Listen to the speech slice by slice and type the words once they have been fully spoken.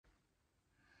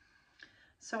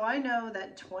So I know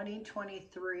that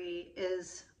 2023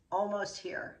 is almost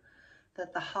here,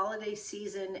 that the holiday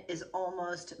season is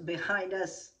almost behind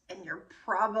us, and you're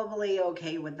probably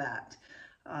okay with that.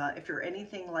 If you're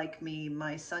anything like me,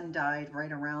 my son died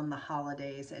right around the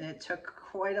holidays, and it took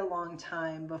quite a long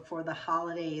time before the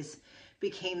holidays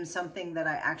became something that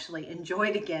I actually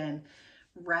enjoyed again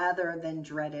rather than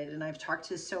dreaded. And I've talked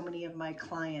to so many of my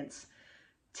clients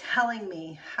telling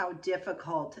me how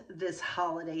difficult this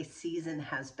holiday season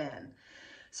has been.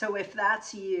 So if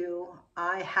that's you,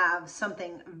 I have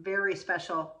something very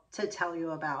special to tell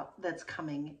you about that's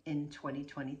coming in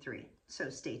 2023. So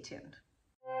stay tuned.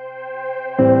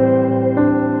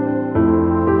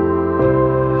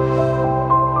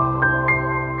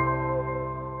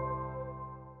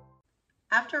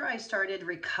 After I started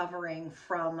recovering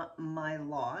from my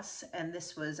loss, and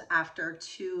this was after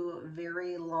 2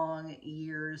 very long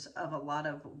years of a lot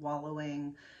of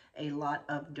wallowing, a lot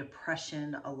of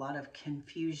depression, a lot of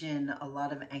confusion, a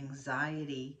lot of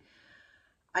anxiety,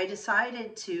 I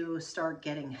decided to start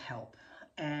getting help.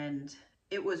 And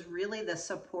it was really the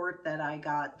support that I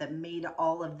got that made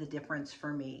all of the difference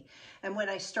for me. And when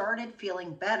I started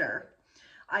feeling better,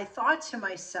 I thought to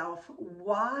myself,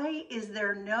 why is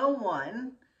there no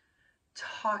one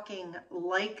talking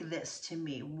like this to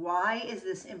me? Why is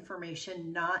this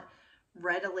information not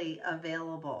readily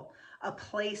available? A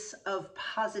place of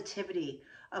positivity,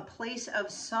 a place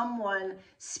of someone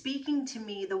speaking to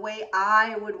me the way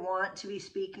I would want to be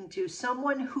speaking to,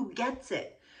 someone who gets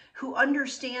it, who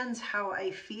understands how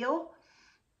I feel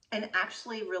and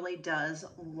actually really does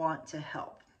want to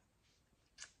help.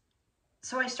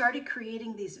 So I started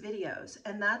creating these videos,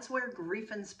 and that's where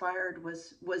GriefInspired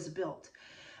was built.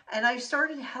 And I've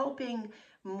started helping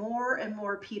more and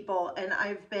more people, and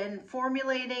I've been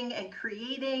formulating and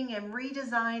creating and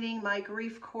redesigning my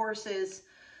grief courses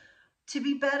to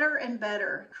be better and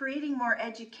better, creating more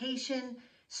education,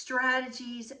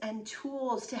 strategies, and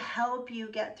tools to help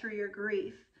you get through your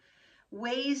grief,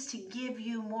 ways to give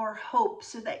you more hope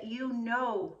so that you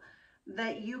know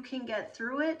that you can get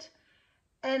through it.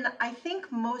 And I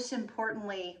think most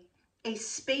importantly, a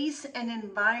space and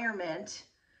environment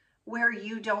where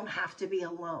you don't have to be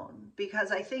alone.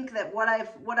 Because I think that what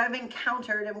I've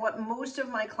encountered and what most of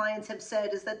my clients have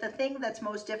said is that the thing that's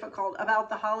most difficult about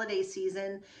the holiday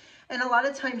season, and a lot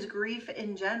of times grief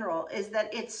in general, is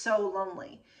that it's so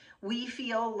lonely. We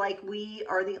feel like we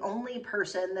are the only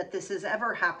person that this has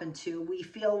ever happened to. We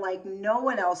feel like no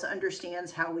one else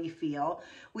understands how we feel.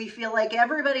 We feel like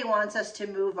everybody wants us to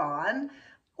move on,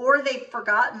 or they've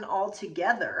forgotten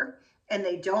altogether and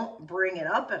they don't bring it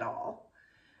up at all.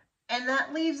 And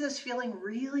that leaves us feeling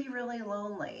really, really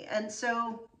lonely. And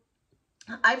so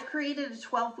I've created a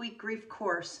 12-week grief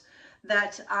course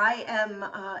that I am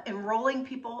enrolling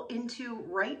people into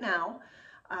right now.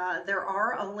 There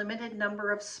are a limited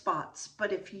number of spots,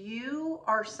 but if you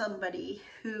are somebody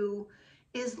who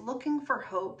is looking for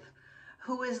hope,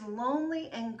 who is lonely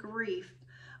and grief,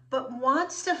 but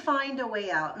wants to find a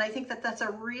way out, and I think that that's a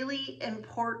really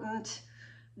important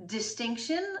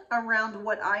distinction around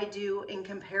what I do in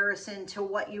comparison to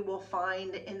what you will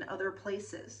find in other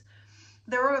places.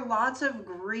 There are lots of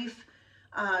grief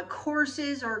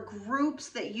courses or groups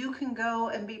that you can go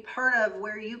and be part of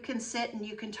where you can sit and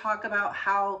you can talk about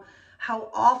how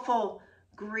awful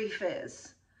grief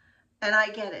is. And I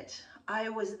get it. I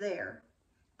was there.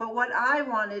 But what I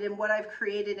wanted and what I've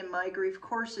created in my grief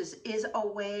courses is a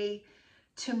way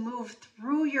to move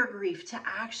through your grief, to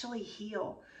actually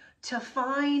heal, to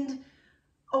find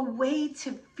a way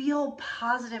to feel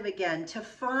positive again, to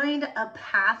find a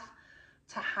path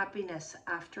to happiness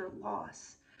after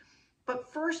loss.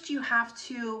 But first you have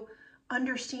to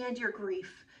understand your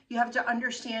grief. You have to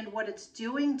understand what it's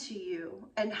doing to you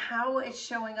and how it's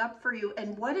showing up for you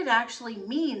and what it actually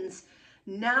means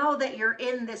now that you're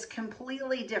in this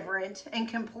completely different and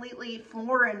completely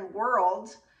foreign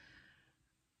world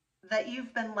that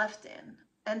you've been left in.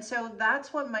 And so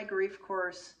that's what my grief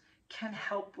course can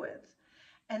help with.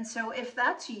 And so if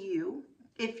that's you,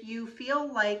 if you feel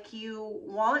like you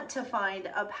want to find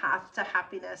a path to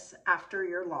happiness after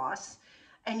your loss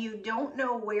and you don't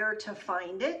know where to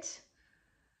find it,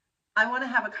 I want to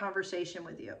have a conversation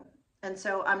with you. And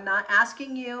so I'm not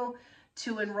asking you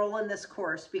to enroll in this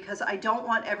course because I don't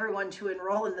want everyone to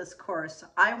enroll in this course.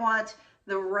 I want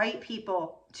the right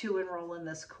people to enroll in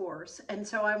this course. And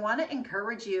so I want to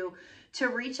encourage you to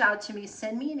reach out to me.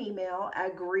 Send me an email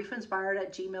at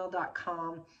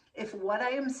GriefInspired@gmail.com. If what I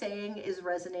am saying is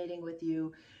resonating with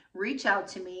you, reach out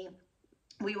to me.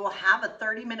 We will have a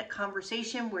 30-minute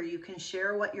conversation where you can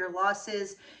share what your loss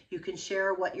is. You can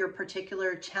share what your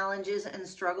particular challenges and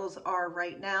struggles are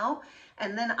right now.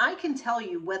 And then I can tell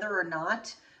you whether or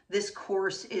not this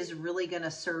course is really going to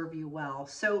serve you well.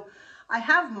 So I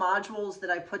have modules that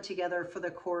I put together for the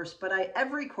course, but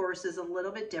every course is a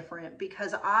little bit different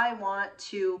because I want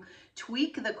to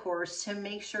tweak the course to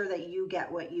make sure that you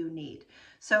get what you need.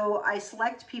 So I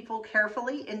select people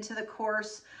carefully into the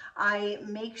course. I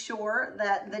make sure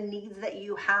that the needs that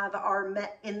you have are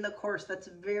met in the course. That's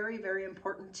very, very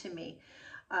important to me.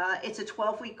 It's a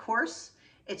 12-week course.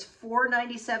 It's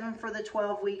 $497 for the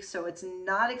 12 weeks, so it's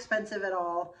not expensive at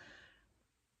all.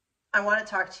 I want to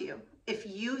talk to you. If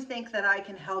you think that I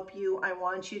can help you, I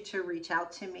want you to reach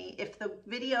out to me. If the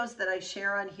videos that I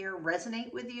share on here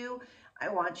resonate with you, I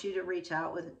want you to reach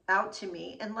out to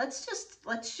me, and let's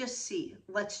just see.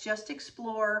 Let's just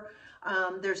explore.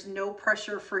 There's no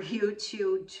pressure for you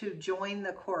to join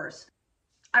the course.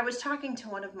 I was talking to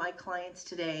one of my clients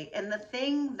today, and the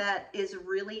thing that is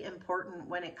really important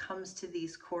when it comes to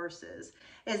these courses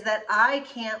is that I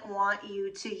can't want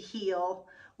you to heal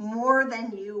more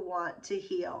than you want to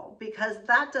heal, because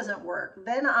that doesn't work.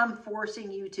 Then I'm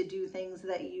forcing you to do things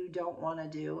that you don't want to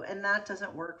do, and that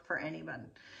doesn't work for anyone.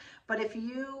 But if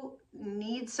you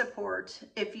need support,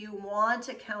 if you want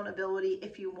accountability,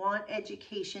 if you want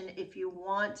education, if you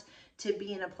want to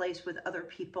be in a place with other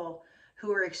people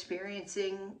who are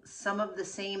experiencing some of the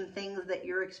same things that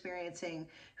you're experiencing,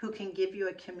 who can give you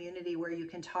a community where you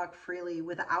can talk freely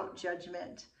without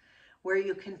judgment, where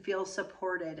you can feel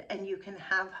supported and you can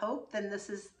have hope, then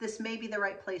this may be the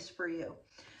right place for you.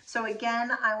 So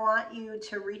again, I want you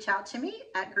to reach out to me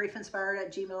at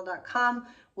GriefInspired@gmail.com.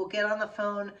 We'll get on the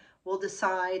phone, we'll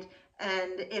decide,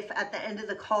 and if at the end of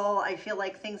the call I feel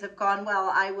like things have gone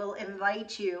well, I will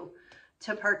invite you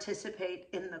to participate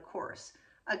in the course.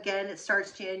 Again, it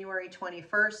starts January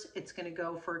 21st. It's going to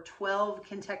go for 12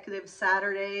 consecutive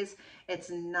Saturdays.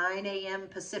 It's 9 a.m.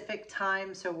 Pacific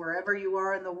time, so wherever you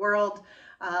are in the world,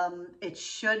 it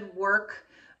should work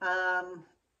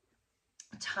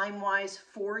time-wise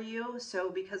for you.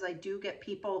 So because I do get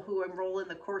people who enroll in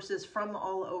the courses from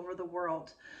all over the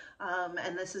world,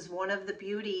 and this is one of the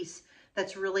beauties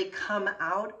that's really come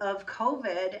out of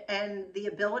COVID and the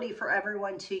ability for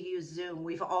everyone to use Zoom.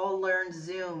 We've all learned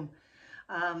Zoom.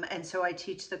 And so I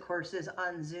teach the courses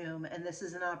on Zoom, and this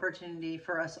is an opportunity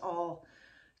for us all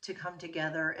to come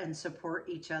together and support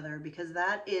each other, because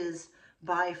that is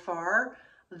by far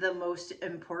the most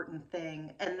important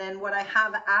thing. And then what I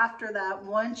have after that,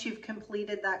 once you've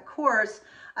completed that course,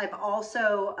 I've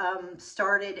also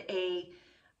started a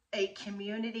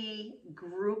community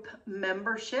group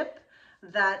membership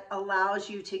that allows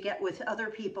you to get with other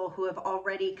people who have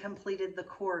already completed the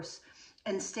course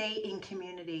and stay in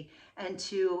community, and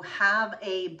to have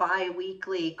a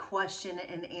bi-weekly question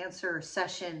and answer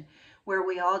session where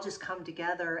we all just come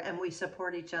together and we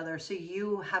support each other. So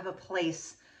you have a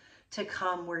place to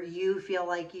come where you feel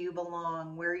like you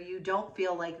belong, where you don't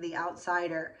feel like the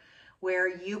outsider, where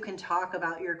you can talk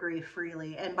about your grief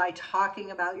freely. And by talking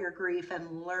about your grief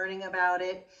and learning about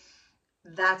it,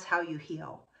 that's how you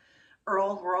heal.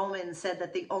 Earl Roman said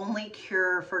that the only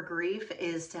cure for grief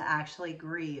is to actually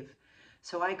grieve.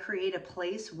 So I create a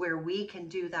place where we can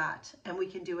do that, and we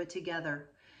can do it together.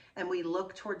 And we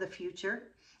look toward the future,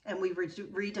 and we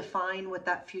redefine what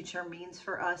that future means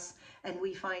for us. And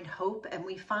we find hope, and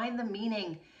we find the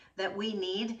meaning that we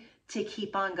need to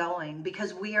keep on going,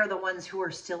 because we are the ones who are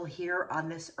still here on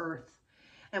this earth.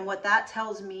 And what that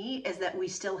tells me is that we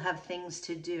still have things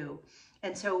to do.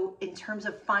 And so in terms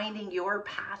of finding your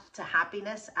path to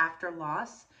happiness after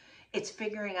loss, it's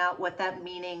figuring out what that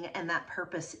meaning and that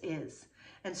purpose is.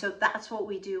 And so that's what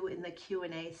we do in the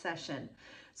Q&A session.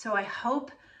 So I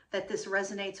hope that this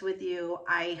resonates with you.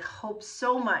 I hope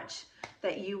so much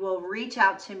that you will reach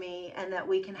out to me and that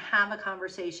we can have a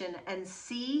conversation and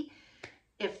see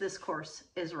if this course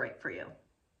is right for you.